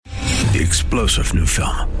The explosive new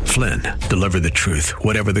film, Flynn, deliver the truth,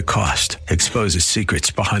 whatever the cost, exposes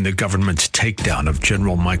secrets behind the government's takedown of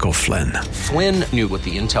General Michael Flynn. Flynn knew what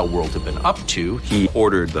the intel world had been up to. He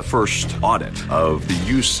ordered the first audit of the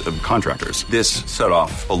use of contractors. This set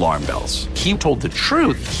off alarm bells. He told the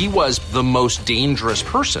truth. He was the most dangerous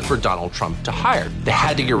person for Donald Trump to hire. They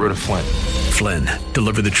had to get rid of Flynn. Flynn,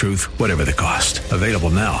 deliver the truth, whatever the cost. Available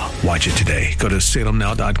now. Watch it today. Go to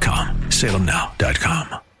salemnow.com.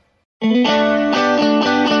 salemnow.com.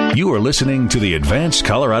 You are listening to the Advanced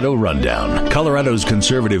Colorado Rundown, Colorado's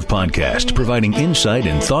conservative podcast, providing insight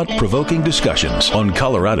and thought-provoking discussions on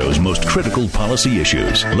Colorado's most critical policy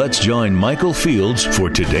issues. Let's join Michael Fields for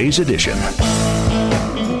today's edition.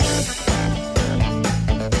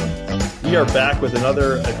 We are back with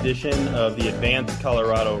another edition of the Advanced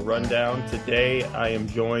Colorado Rundown. Today, I am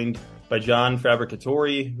joined by John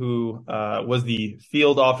Fabricatori, who was the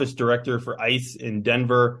field office director for ICE in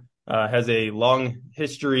Denver. Has a long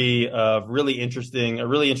history of a really interesting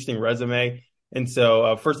resume. And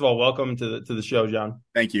so, first of all, welcome to the show, John.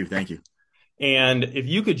 Thank you. And if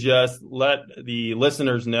you could just let the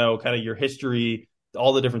listeners know kind of your history,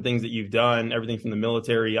 all the different things that you've done, everything from the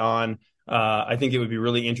military on, I think it would be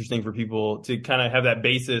really interesting for people to kind of have that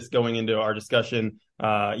basis going into our discussion,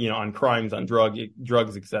 on crimes, on drugs,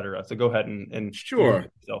 et cetera. So go ahead and Sure.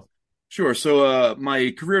 Sure. So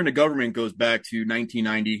my career in the government goes back to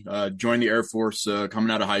 1990. Joined the Air Force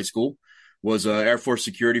coming out of high school. Was Air Force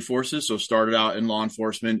Security Forces. So started out in law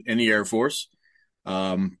enforcement in the Air Force.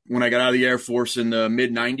 When I got out of the Air Force in the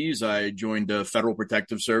mid-90s, I joined the Federal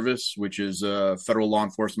Protective Service, which is a federal law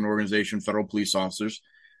enforcement organization, federal police officers.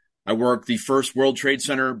 I worked the first World Trade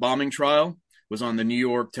Center bombing trial, was on the New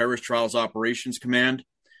York Terrorist Trials Operations Command.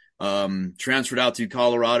 Transferred out to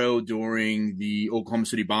Colorado during the Oklahoma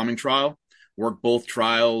City bombing trial, worked both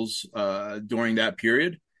trials during that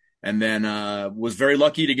period, and then was very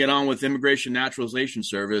lucky to get on with Immigration Naturalization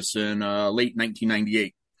Service in late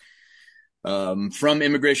 1998. From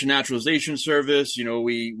Immigration Naturalization Service,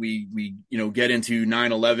 we get into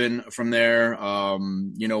 9/11 from there.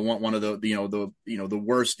 One of the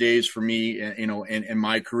worst days for me, in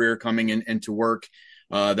my career coming into work.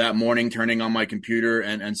 That morning, turning on my computer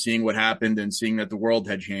and seeing what happened and seeing that the world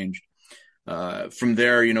had changed. From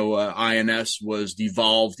there, INS was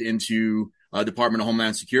devolved into Department of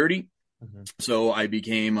Homeland Security. Mm-hmm. So I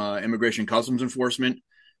became Immigration Customs Enforcement,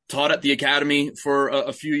 taught at the academy for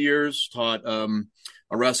a few years, taught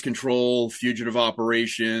arrest control, fugitive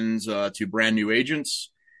operations to brand new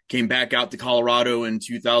agents. Came back out to Colorado in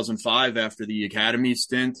 2005 after the academy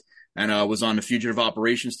stint. And was on the fugitive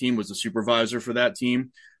operations team, was the supervisor for that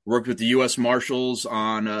team. Worked with the U.S. Marshals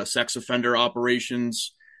on sex offender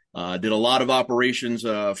operations. Did a lot of operations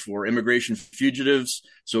for immigration fugitives.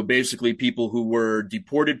 So basically people who were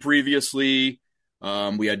deported previously,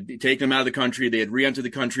 we had taken them out of the country. They had re-entered the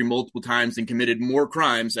country multiple times and committed more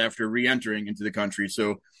crimes after re-entering into the country.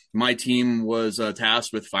 So my team was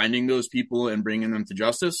tasked with finding those people and bringing them to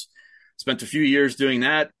justice. Spent a few years doing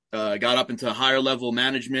that. Got up into higher level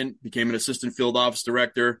management, became an assistant field office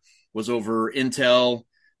director, was over intel,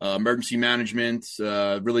 emergency management,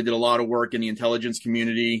 really did a lot of work in the intelligence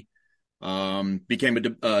community, became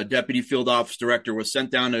a deputy field office director, was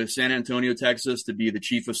sent down to San Antonio, Texas to be the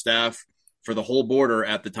chief of staff for the whole border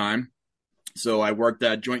at the time. So I worked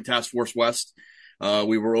at Joint Task Force West.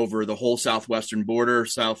 We were over the whole southwestern border,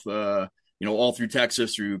 all through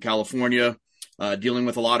Texas, through California. Dealing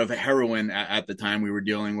with a lot of heroin at the time we were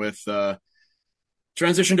dealing with.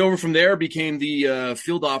 Transitioned over from there, became the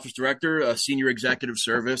field office director, senior executive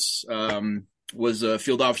service, was a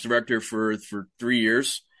field office director for 3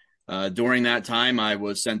 years. During that time, I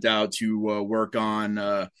was sent out to work on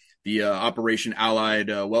the Operation Allied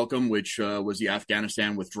Welcome, which was the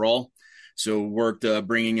Afghanistan withdrawal. So worked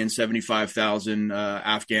bringing in 75,000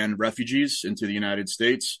 Afghan refugees into the United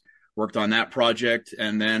States. Worked on that project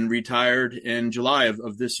and then retired in July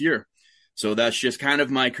of this year. So that's just kind of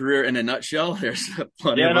my career in a nutshell. There's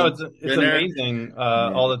plenty it's amazing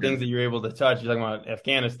all the things that you're able to touch. You're talking about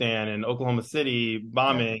Afghanistan and Oklahoma City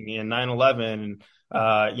bombing and 9/11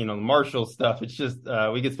 and the Marshall stuff. It's just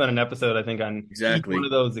we could spend an episode, I think, on exactly each one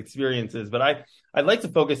of those experiences. But I'd like to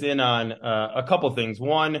focus in on a couple things.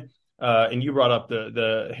 One, and you brought up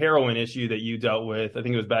the heroin issue that you dealt with. I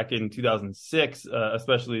think it was back in 2006,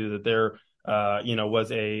 especially that there,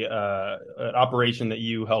 was an operation that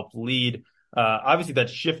you helped lead. Obviously, that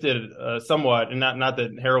shifted somewhat, and not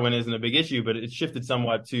that heroin isn't a big issue, but it shifted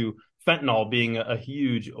somewhat to fentanyl being a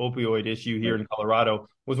huge opioid issue here in Colorado.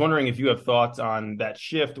 Was wondering if you have thoughts on that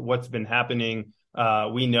shift, what's been happening.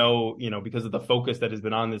 We know, because of the focus that has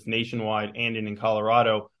been on this nationwide and in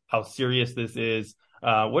Colorado, how serious this is.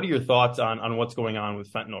 What are your thoughts on what's going on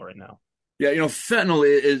with fentanyl right now? Yeah, fentanyl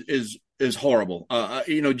is horrible.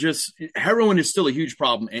 Just heroin is still a huge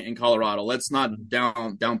problem in Colorado. Let's not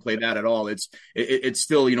downplay that at all. It's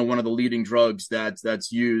still, one of the leading drugs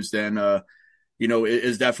that's used, and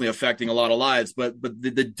is definitely affecting a lot of lives. But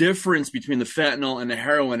the difference between the fentanyl and the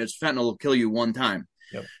heroin is fentanyl will kill you one time.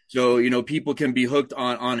 Yep. So, people can be hooked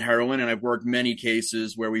on heroin, and I've worked many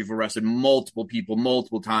cases where we've arrested multiple people,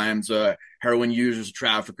 multiple times, heroin users,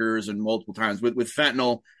 traffickers, and multiple times. With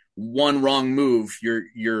fentanyl, one wrong move,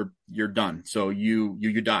 you're done. So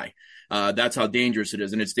you die. That's how dangerous it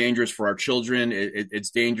is. And it's dangerous for our children. It's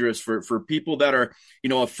dangerous for people that are,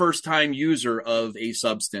 a first time user of a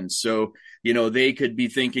substance. So, they could be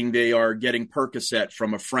thinking they are getting Percocet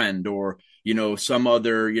from a friend, or, some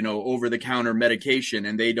other, over the counter medication,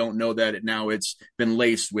 and they don't know that now it's been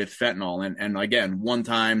laced with fentanyl. And again, one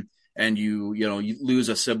time, and you lose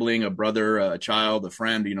a sibling, a brother, a child, a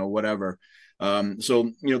friend, whatever.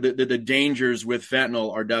 So, the dangers with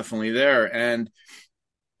fentanyl are definitely there. And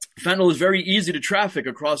fentanyl is very easy to traffic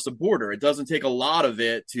across the border. It doesn't take a lot of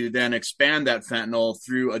it to then expand that fentanyl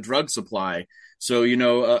through a drug supply. So,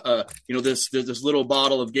 this little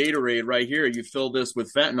bottle of Gatorade right here, you fill this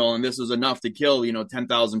with fentanyl, and this is enough to kill,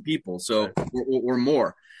 10,000 people. So, or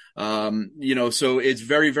more. So it's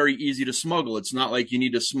very, very easy to smuggle. It's not like you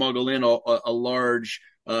need to smuggle in a large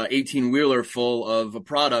 18-wheeler full of a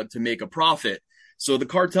product to make a profit. So the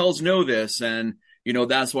cartels know this, and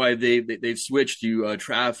that's why they've switched to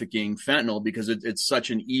trafficking fentanyl, because it's such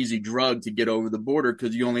an easy drug to get over the border,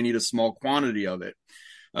 because you only need a small quantity of it.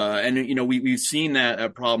 We've seen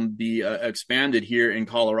that problem be expanded here in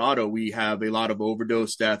Colorado. We have a lot of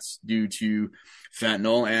overdose deaths due to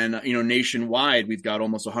fentanyl, and nationwide we've got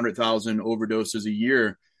almost 100,000 overdoses a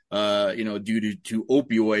year. Due to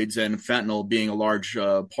opioids, and fentanyl being a large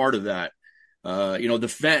part of that. The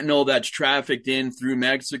fentanyl that's trafficked in through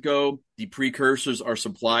Mexico, the precursors are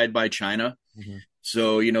supplied by China. Mm-hmm.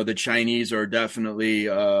 So, the Chinese are definitely,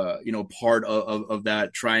 part of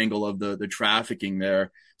that triangle of the trafficking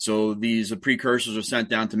there. So these precursors are sent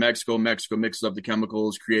down to Mexico. Mexico mixes up the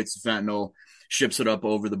chemicals, creates the fentanyl, ships it up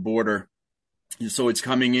over the border. So it's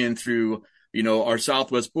coming in through our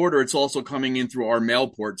southwest border. It's also coming in through our mail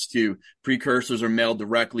ports too. Precursors are mailed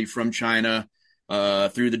directly from China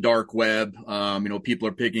through the dark web. People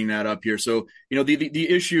are picking that up here. So, the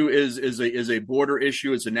issue is a border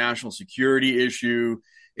issue. It's a national security issue.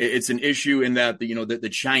 It's an issue in that the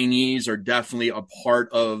Chinese are definitely a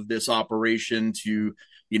part of this operation to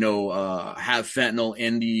have fentanyl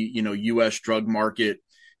in the U.S. drug market.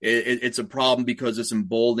 It's a problem because it's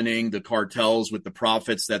emboldening the cartels with the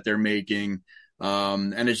profits that they're making.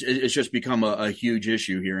 And it's just become a huge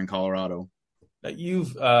issue here in Colorado.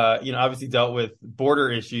 You've, obviously dealt with border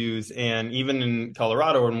issues, and even in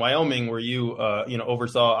Colorado or in Wyoming, where you,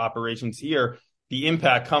 oversaw operations here, the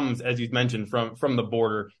impact comes, as you've mentioned, from the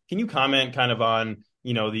border. Can you comment kind of on,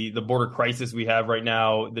 the border crisis we have right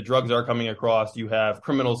now? The drugs are coming across. You have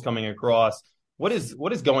criminals coming across. What is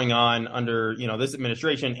going on under, this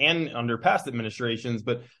administration and under past administrations?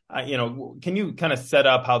 But, can you kind of set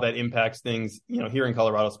up how that impacts things, here in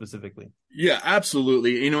Colorado specifically? Yeah,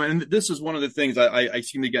 absolutely. And this is one of the things I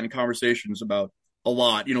seem to get in conversations about a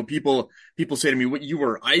lot. People say to me, "What, you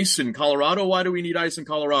were ICE in Colorado? Why do we need ICE in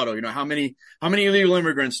Colorado? How many illegal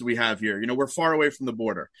immigrants do we have here? We're far away from the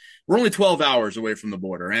border. We're only 12 hours away from the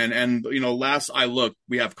border. And last I looked,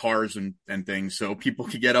 we have cars and things, so people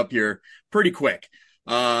can get up here pretty quick.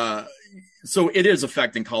 So it is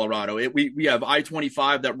affecting Colorado. We have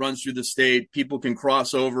I-25 that runs through the state. People can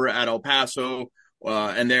cross over at El Paso.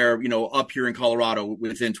 And they're, up here in Colorado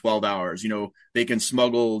within 12 hours. They can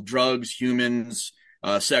smuggle drugs, humans,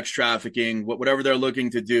 sex trafficking, whatever they're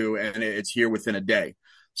looking to do, and it's here within a day.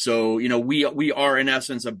 So, we are in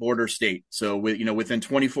essence a border state. So, within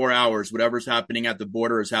 24 hours, whatever's happening at the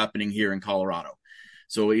border is happening here in Colorado.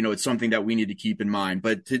 So, it's something that we need to keep in mind.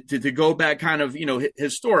 But to go back kind of,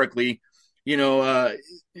 historically,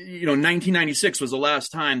 1996 was the last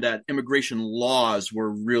time that immigration laws were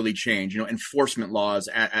really changed, enforcement laws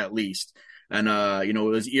at least. And, it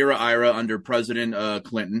was IRA under President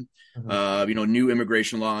Clinton. Mm-hmm. New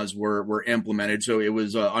immigration laws were implemented. So it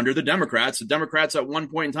was under the Democrats. The Democrats at one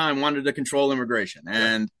point in time wanted to control immigration.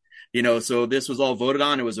 And, so this was all voted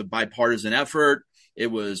on. It was a bipartisan effort. It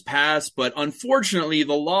was passed, but unfortunately,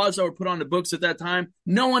 the laws that were put on the books at that time,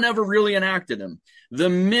 no one ever really enacted them. The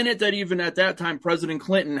minute that even at that time, President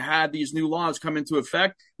Clinton had these new laws come into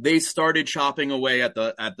effect, they started chopping away at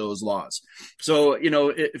those laws. So,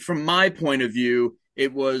 from my point of view,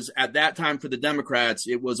 it was at that time for the Democrats,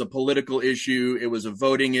 it was a political issue. It was a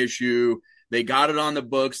voting issue. They got it on the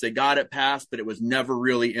books. They got it passed, but it was never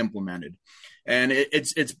really implemented. And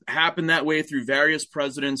it's happened that way through various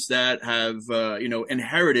presidents that have,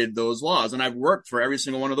 inherited those laws. And I've worked for every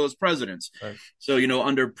single one of those presidents. Right. So,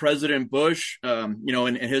 under President Bush,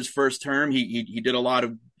 in his first term, he did a lot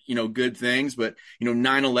of, good things, but,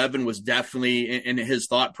 9/11 was definitely in his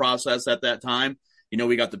thought process at that time.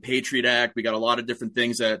 We got the Patriot Act. We got a lot of different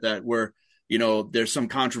things that were, there's some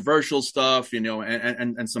controversial stuff,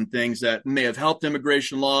 and some things that may have helped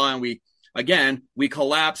immigration law. And we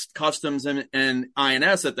collapsed customs and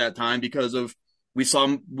INS at that time because we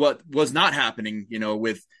saw what was not happening,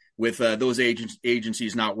 with those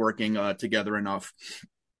agencies not working together enough.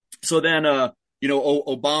 So then,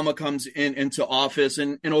 Obama comes into office,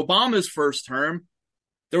 and in Obama's first term,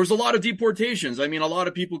 there was a lot of deportations. I mean, a lot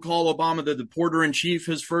of people call Obama the deporter in chief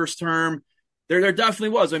his first term. There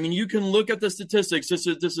definitely was. I mean, you can look at the statistics. This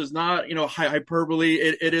is not, hyperbole.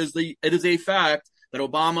 It is a fact that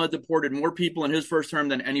Obama deported more people in his first term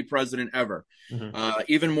than any president ever,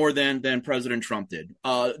 even more than President Trump did.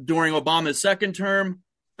 During Obama's second term,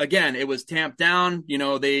 again, it was tamped down.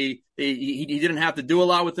 He didn't have to do a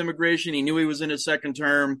lot with immigration. He knew he was in his second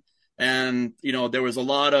term, and there was a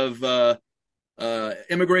lot of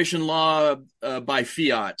immigration law by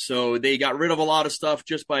fiat. So they got rid of a lot of stuff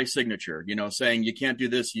just by signature, saying you can't do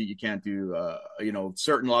this, you can't do,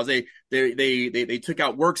 certain laws. They took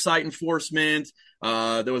out worksite enforcement.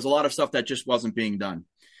 There was a lot of stuff that just wasn't being done.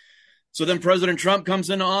 So then President Trump comes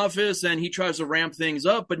into office and he tries to ramp things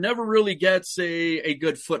up, but never really gets a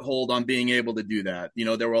good foothold on being able to do that.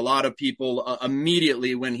 There were a lot of people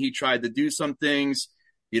immediately when he tried to do some things.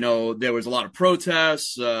 There was a lot of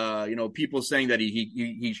protests, people saying that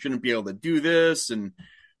he shouldn't be able to do this. And,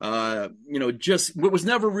 just was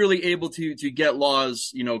never really able to get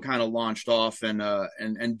laws, kind of launched off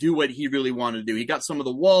and do what he really wanted to do. He got some of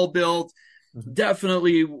the wall built,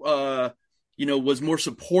 definitely, was more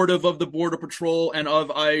supportive of the Border Patrol and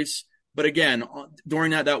of ICE. But again,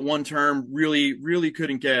 during that one term, really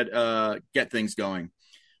couldn't get things going.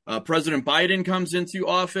 President Biden comes into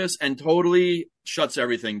office and totally shuts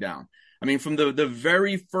everything down. I mean, from the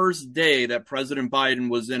very first day that President Biden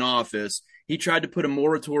was in office, he tried to put a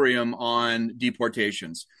moratorium on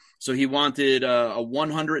deportations. So he wanted a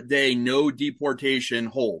 100-day no deportation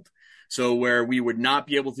hold. So where we would not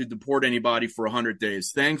be able to deport anybody for 100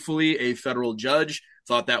 days. Thankfully, a federal judge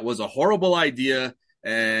thought that was a horrible idea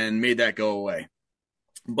and made that go away.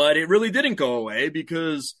 But it really didn't go away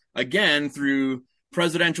because, again, through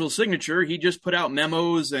presidential signature, he just put out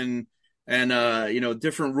memos and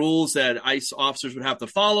different rules that ICE officers would have to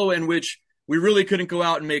follow, in which we really couldn't go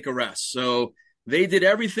out and make arrests. So they did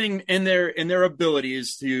everything in their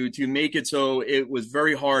abilities to make it so it was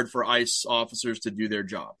very hard for ICE officers to do their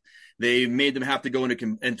job. They made them have to go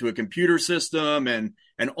into a computer system and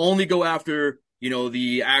only go after,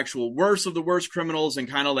 the actual worst of the worst criminals and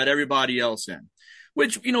kind of let everybody else in.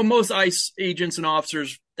 Which, most ICE agents and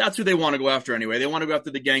officers, that's who they want to go after anyway. They want to go after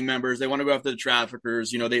the gang members. They want to go after the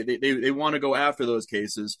traffickers. They want to go after those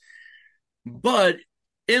cases. But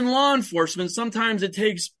in law enforcement, sometimes it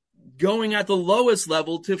takes going at the lowest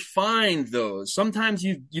level to find those. Sometimes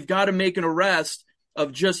you've got to make an arrest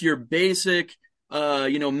of just your basic,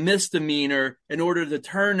 misdemeanor in order to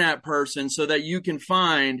turn that person so that you can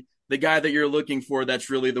find the guy that you're looking for that's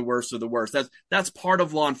really the worst of the worst. That's part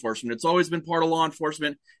of law enforcement. It's always been part of law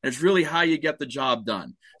enforcement, and it's really how you get the job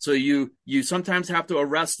done. So you sometimes have to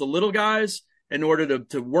arrest the little guys in order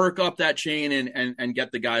to work up that chain and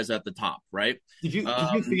get the guys at the top, right? Did you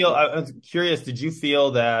feel, I was curious, did you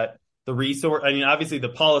feel that the resource, I mean, obviously the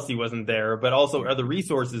policy wasn't there, but also are the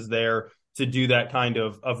resources there to do that kind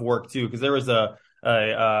of work too? Because there was a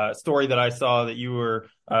story that I saw that you were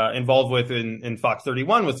involved with in Fox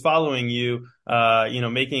 31 was following you,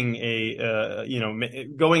 making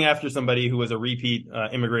going after somebody who was a repeat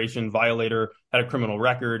immigration violator, had a criminal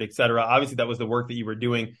record, et cetera. Obviously, that was the work that you were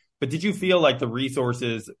doing. But did you feel like the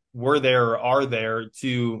resources were there or are there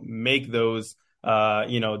to make those,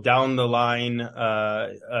 down the line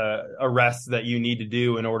arrests that you need to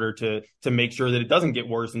do in order to make sure that it doesn't get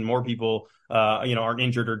worse and more people aren't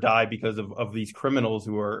injured or die because of these criminals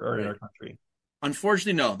who are in our country?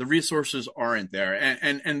 Unfortunately, no, the resources aren't there.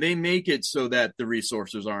 And they make it so that the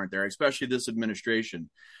resources aren't there, especially this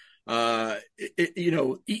administration. Even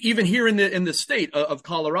here in the state of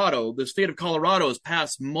Colorado, the state of Colorado has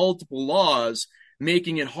passed multiple laws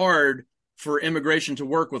making it hard for immigration to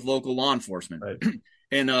work with local law enforcement. Right.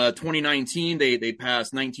 In 2019, they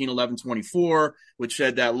passed 1911-24, which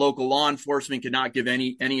said that local law enforcement could not give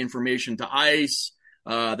any information to ICE.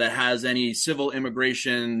 that has any civil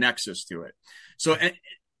immigration nexus to it. So,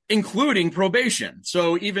 including probation.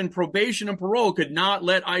 So even probation and parole could not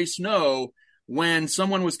let ICE know when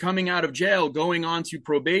someone was coming out of jail, going on to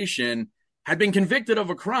probation, had been convicted of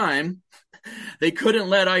a crime. They couldn't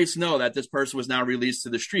let ICE know that this person was now released to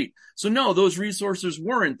the street. So no, those resources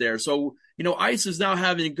weren't there. So, ICE is now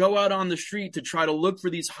having to go out on the street to try to look for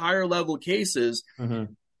these higher level cases,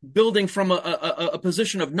 building from a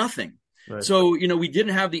position of nothing. Right. So, we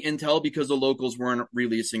didn't have the intel because the locals weren't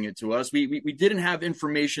releasing it to us. We didn't have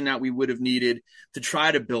information that we would have needed to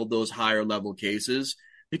try to build those higher level cases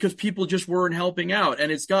because people just weren't helping out.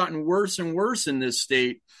 And it's gotten worse and worse in this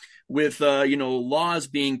state with, laws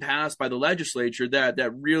being passed by the legislature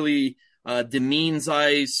that really demeans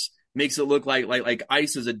ICE, makes it look like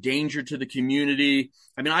ICE is a danger to the community.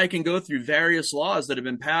 I mean, I can go through various laws that have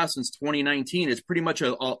been passed since 2019. It's pretty much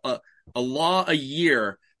a law a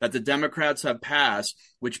year that the Democrats have passed,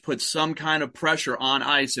 which puts some kind of pressure on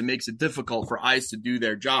ICE and makes it difficult for ICE to do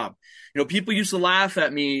their job. People used to laugh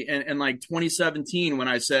at me in like 2017 when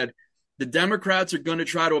I said, the Democrats are going to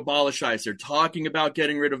try to abolish ICE. They're talking about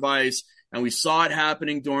getting rid of ICE. And we saw it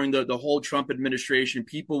happening during the whole Trump administration.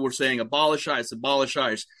 People were saying, abolish ICE, abolish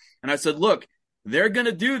ICE. And I said, look, they're going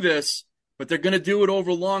to do this, but they're going to do it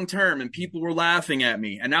over long term. And people were laughing at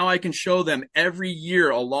me. And now I can show them every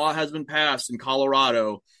year a law has been passed in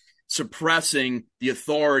Colorado suppressing the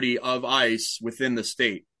authority of ICE within the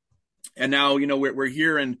state. And now, we're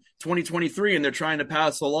here in 2023 and they're trying to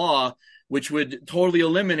pass a law which would totally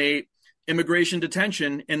eliminate immigration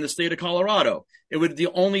detention in the state of Colorado. It would the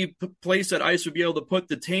only place that ICE would be able to put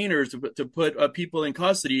detainers to put people in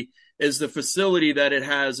custody is the facility that it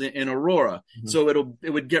has in Aurora. Mm-hmm. So it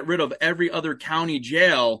would get rid of every other county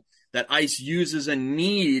jail that ICE uses and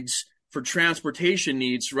needs for transportation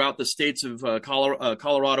needs throughout the states of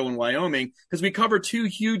Colorado and Wyoming, because we cover two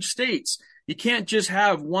huge states. You can't just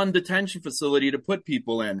have one detention facility to put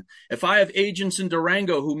people in. If I have agents in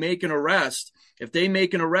Durango who make an arrest, if they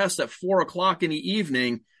make an arrest at 4:00 in the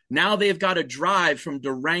evening, now they've got to drive from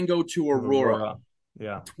Durango to Aurora.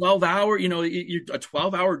 Yeah. 12-hour, a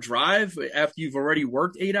 12-hour drive after you've already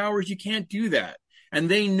worked 8 hours, you can't do that. And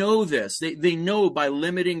they know this. They know by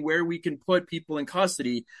limiting where we can put people in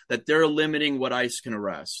custody that they're limiting what ICE can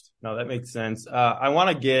arrest. No, that makes sense. I want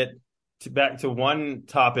to get back to one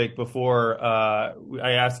topic before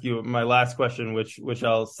I ask you my last question, which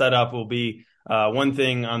I'll set up will be one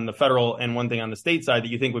thing on the federal and one thing on the state side that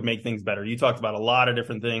you think would make things better. You talked about a lot of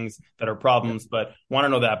different things that are problems, but want to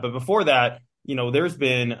know that. But before that, there's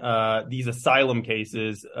been these asylum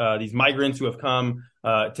cases, these migrants who have come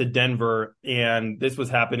to Denver, and this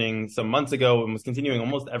was happening some months ago and was continuing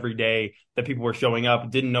almost every day that people were showing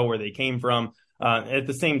up, didn't know where they came from. At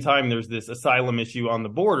the same time, there's this asylum issue on the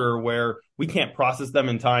border where we can't process them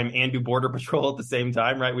in time and do border patrol at the same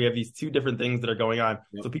time, right? We have these two different things that are going on.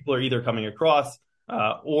 Yep. So people are either coming across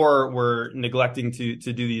or we're neglecting to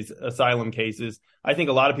do these asylum cases. I think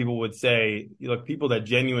a lot of people would say, look, people that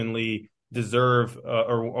genuinely deserve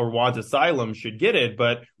or want asylum should get it,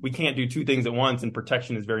 but we can't do two things at once, and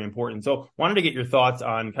protection is very important. So wanted to get your thoughts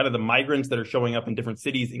on kind of the migrants that are showing up in different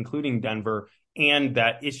cities, including Denver, and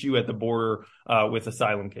that issue at the border with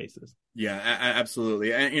asylum cases. Yeah,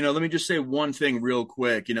 absolutely. And, let me just say one thing real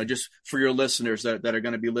quick, just for your listeners that are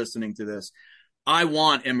going to be listening to this. I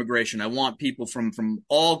want immigration. I want people from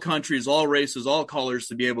all countries, all races, all colors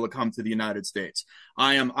to be able to come to the United States.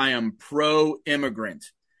 I am pro-immigrant.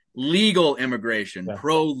 Legal immigration, yeah.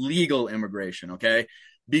 Pro-legal immigration, okay?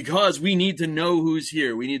 Because we need to know who's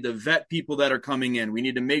here. We need to vet people that are coming in. We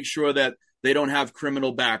need to make sure that they don't have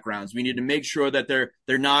criminal backgrounds. We need to make sure that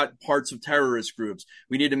they're not parts of terrorist groups.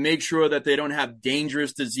 We need to make sure that they don't have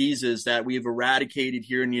dangerous diseases that we've eradicated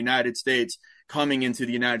here in the United States coming into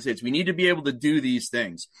the United States. We need to be able to do these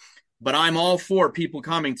things. But I'm all for people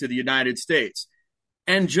coming to the United States.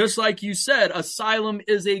 And just like you said, asylum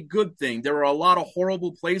is a good thing. There are a lot of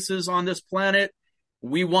horrible places on this planet.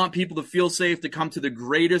 We want people to feel safe to come to the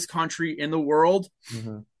greatest country in the world.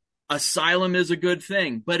 Mm-hmm. Asylum is a good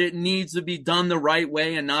thing, but it needs to be done the right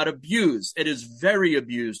way and not abused. It is very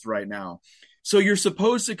abused right now. So you're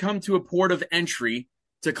supposed to come to a port of entry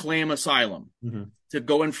to claim asylum, mm-hmm. to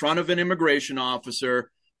go in front of an immigration officer,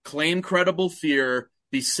 claim credible fear,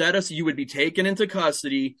 you would be taken into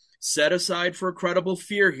custody, set aside for a credible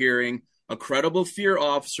fear hearing. A credible fear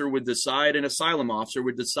officer would decide, an asylum officer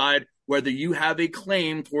would decide whether you have a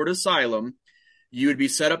claim toward asylum. You would be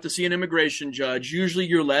set up to see an immigration judge. Usually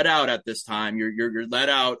you're let out at this time. You're let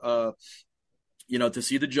out, to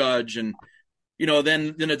see the judge. And,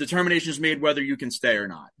 then a determination is made whether you can stay or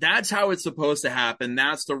not. That's how it's supposed to happen.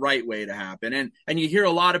 That's the right way to happen. And you hear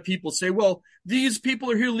a lot of people say, well, these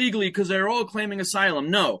people are here legally because they're all claiming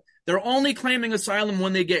asylum. No, they're only claiming asylum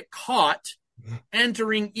when they get caught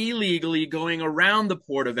entering illegally, going around the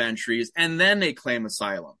port of entries, and then they claim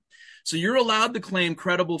asylum. So you're allowed to claim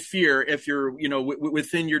credible fear if you're,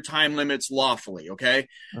 within your time limits lawfully. Okay.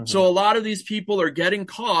 Mm-hmm. So a lot of these people are getting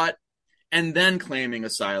caught and then claiming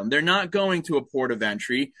asylum. They're not going to a port of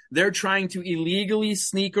entry. They're trying to illegally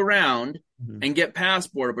sneak around and get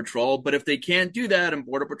past Border Patrol. But if they can't do that and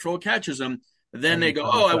Border Patrol catches them, then they go,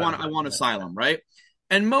 I want asylum, right?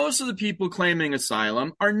 And most of the people claiming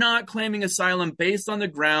asylum are not claiming asylum based on the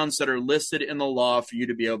grounds that are listed in the law for you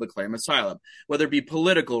to be able to claim asylum, whether it be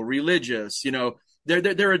political, religious,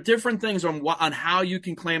 there are different things on how you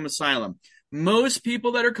can claim asylum. Most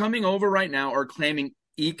people that are coming over right now are claiming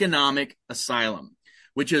economic asylum,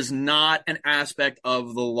 which is not an aspect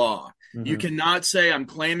of the law. Mm-hmm. You cannot say I'm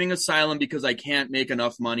claiming asylum because I can't make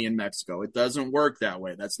enough money in Mexico. It doesn't work that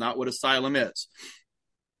way. That's not what asylum is.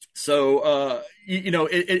 So,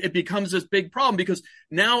 it becomes this big problem because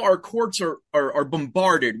now our courts are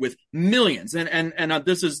bombarded with millions. And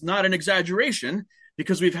this is not an exaggeration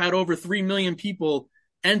because we've had over 3 million people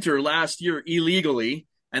enter last year illegally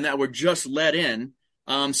and that were just let in.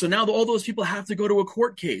 So now all those people have to go to a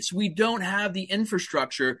court case. We don't have the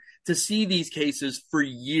infrastructure to see these cases for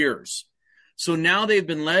years. So now they've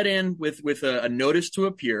been let in with a notice to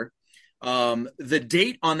appear. The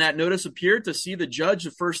date on that notice appear to see the judge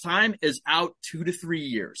the first time is out 2 to 3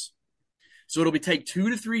 years. So it'll take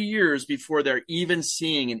 2 to 3 years before they're even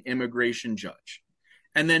seeing an immigration judge.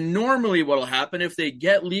 And then normally what will happen if they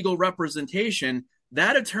get legal representation,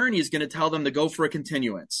 that attorney is going to tell them to go for a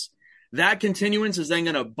continuance. That continuance is then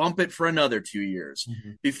going to bump it for another 2 years.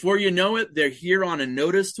 Mm-hmm. Before you know it, they're here on a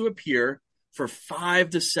notice to appear for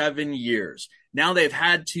 5 to 7 years. Now they've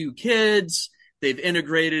had 2 kids. They've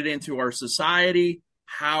integrated into our society.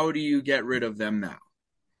 How do you get rid of them now?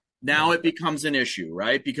 Now it becomes an issue,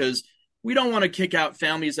 right? Because we don't want to kick out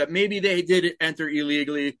families that maybe they did enter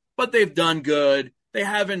illegally, but they've done good. They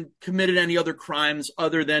haven't committed any other crimes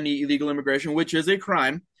other than the illegal immigration, which is a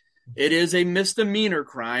crime. It is a misdemeanor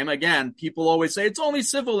crime. Again, people always say it's only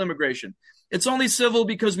civil immigration. It's only civil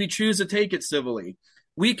because we choose to take it civilly.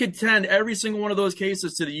 We could send every single one of those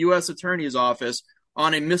cases to the U.S. Attorney's Office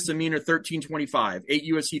on a misdemeanor 1325, 8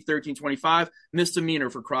 U.S.C. 1325, misdemeanor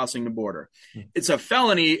for crossing the border. It's a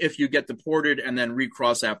felony if you get deported and then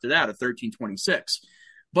recross after that, a 1326.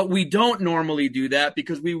 But we don't normally do that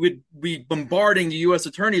because we would be bombarding the U.S.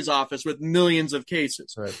 Attorney's Office with millions of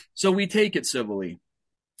cases. Right. So we take it civilly.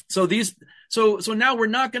 So now we're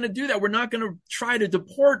not going to do that. We're not going to try to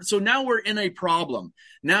deport. So now we're in a problem.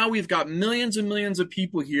 Now we've got millions and millions of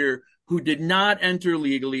people here who did not enter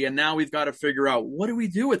legally, and now we've got to figure out what do we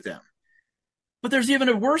do with them. But there's even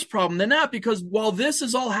a worse problem than that, because while this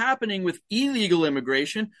is all happening with illegal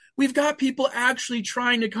immigration, we've got people actually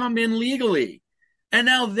trying to come in legally. And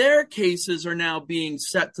now their cases are now being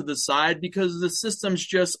set to the side because the system's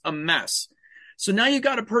just a mess. So now you've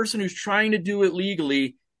got a person who's trying to do it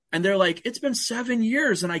legally, and they're like, it's been 7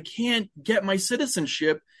 years and I can't get my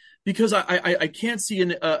citizenship because I can't see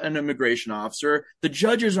an immigration officer. The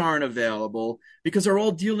judges aren't available because they're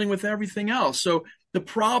all dealing with everything else. So the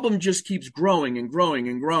problem just keeps growing and growing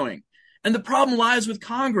and growing. And the problem lies with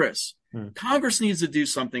Congress. Congress needs to do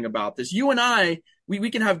something about this. You and I,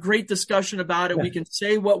 we can have great discussion about it. Yeah. We can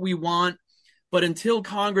say what we want, but until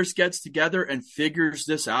Congress gets together and figures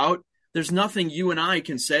this out, there's nothing you and I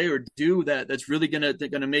can say or do that's really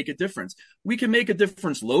gonna make a difference. We can make a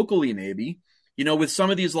difference locally, maybe, with some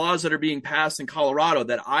of these laws that are being passed in Colorado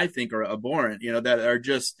that I think are abhorrent, that are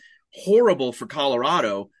just horrible for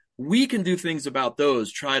Colorado. We can do things about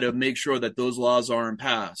those, try to make sure that those laws aren't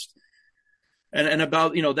passed. And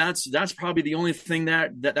about, that's probably the only thing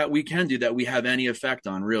that we can do that we have any effect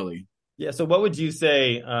on, really. Yeah. So what would you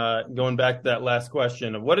say, going back to that last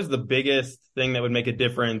question, of what is the biggest thing that would make a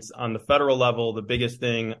difference on the federal level, the biggest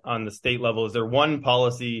thing on the state level? Is there one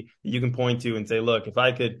policy that you can point to and say, look, if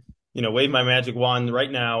I could, wave my magic wand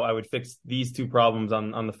right now, I would fix these two problems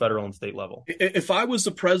on the federal and state level? If I was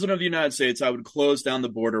the president of the United States, I would close down the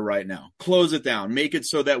border right now. Close it down. Make it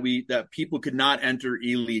so that people could not enter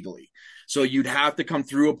illegally. So you'd have to come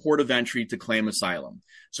through a port of entry to claim asylum.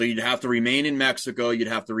 So you'd have to remain in Mexico. You'd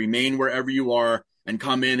have to remain wherever you are and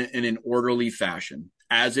come in an orderly fashion,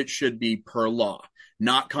 as it should be per law,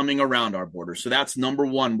 not coming around our border. So that's number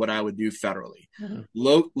one, what I would do federally. Mm-hmm.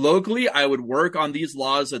 Locally, I would work on these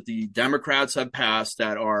laws that the Democrats have passed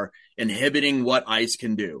that are inhibiting what ICE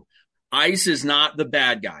can do. ICE is not the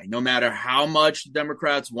bad guy. No matter how much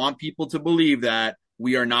Democrats want people to believe that,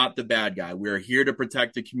 we are not the bad guy. We are here to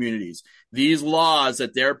protect the communities. These laws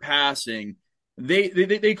that they're passing,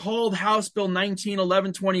 they called House Bill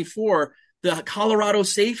 191124 the Colorado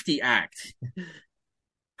Safety Act.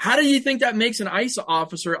 How do you think that makes an ICE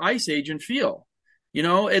officer, ICE agent feel? You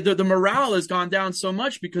know, the morale has gone down so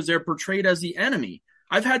much because they're portrayed as the enemy.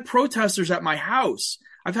 I've had protesters at my house.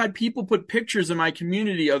 I've had people put pictures in my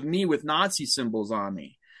community of me with Nazi symbols on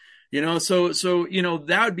me. You know, so you know,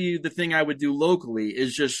 that would be the thing I would do locally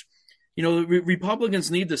is just, you know, Republicans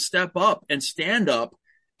need to step up and stand up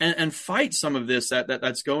and fight some of this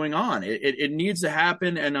that's going on. It needs to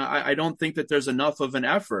happen, and I don't think that there's enough of an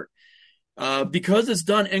effort. Because it's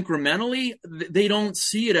done incrementally, they don't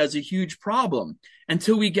see it as a huge problem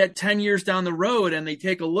until we get 10 years down the road and they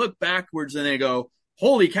take a look backwards and they go,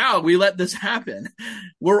 holy cow, we let this happen.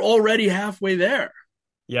 We're already halfway there.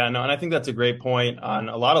 Yeah, no, and I think that's a great point on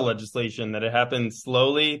a lot of legislation, that it happens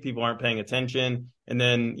slowly. People aren't paying attention. And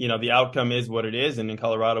then, you know, the outcome is what it is. And in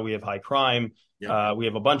Colorado, we have high crime. Yeah. We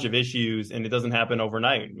have a bunch of issues, and it doesn't happen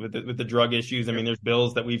overnight with the drug issues. I mean, there's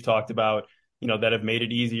bills that we've talked about, you know, that have made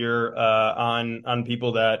it easier on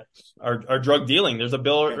people that are drug dealing. There's a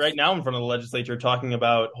bill right now in front of the legislature talking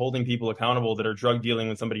about holding people accountable that are drug dealing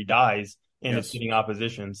when somebody dies and it's getting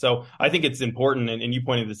opposition. So I think it's important, and you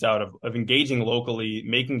pointed this out, of engaging locally,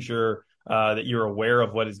 making sure that you're aware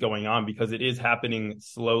of what is going on, because it is happening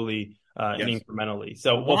slowly and incrementally.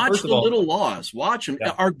 So watch the little laws. Watch them.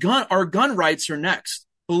 Yeah. Our gun rights are next.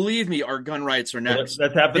 Believe me, our gun rights are next.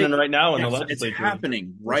 That's happening right now in the legislature. It's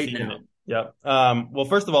happening right now. Yep. Well,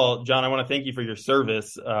 first of all, John, I want to thank you for your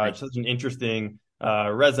service. It's such an interesting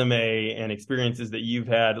resume and experiences that you've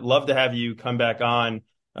had. Love to have you come back on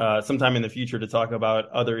sometime in the future to talk about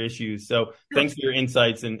other issues. So thanks for your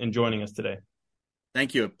insights and joining us today.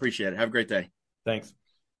 Thank you. Appreciate it. Have a great day. Thanks.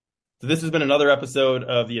 So this has been another episode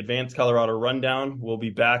of the Advanced Colorado Rundown. We'll be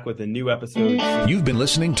back with a new episode soon. You've been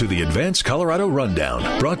listening to the Advanced Colorado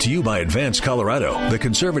Rundown, brought to you by Advanced Colorado, the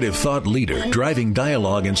conservative thought leader, driving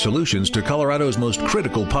dialogue and solutions to Colorado's most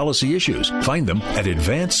critical policy issues. Find them at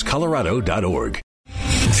advancedcolorado.org.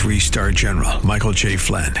 3-star General Michael J.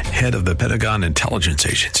 Flynn, head of the Pentagon Intelligence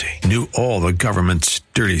Agency, knew all the government's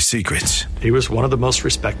dirty secrets. He was one of the most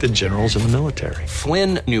respected generals in the military.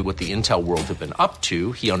 Flynn knew what the intel world had been up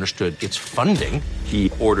to. He understood its funding.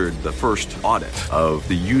 He ordered the first audit of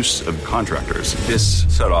the use of contractors. This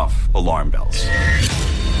set off alarm bells.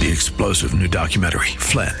 The explosive new documentary,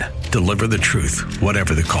 Flynn, Deliver the Truth,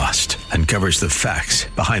 Whatever the Cost, uncovers the facts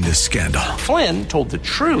behind this scandal. Flynn told the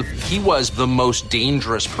truth. He was the most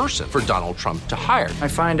dangerous person for Donald Trump to hire. I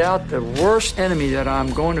find out the worst enemy that I'm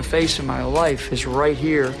going to face in my life is right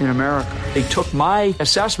here in America. They took my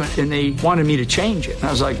assessment and they wanted me to change it. And I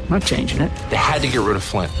was like, I'm not changing it. They had to get rid of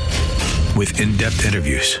Flynn. With in-depth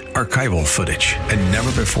interviews, archival footage, and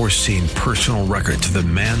never-before-seen personal records of the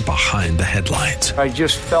man behind the headlines. I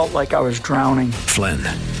just felt like I was drowning. Flynn,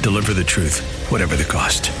 Deliver the Truth, Whatever the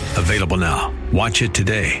Cost. Available now. Watch it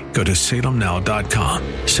today. Go to salemnow.com.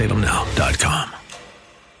 salemnow.com.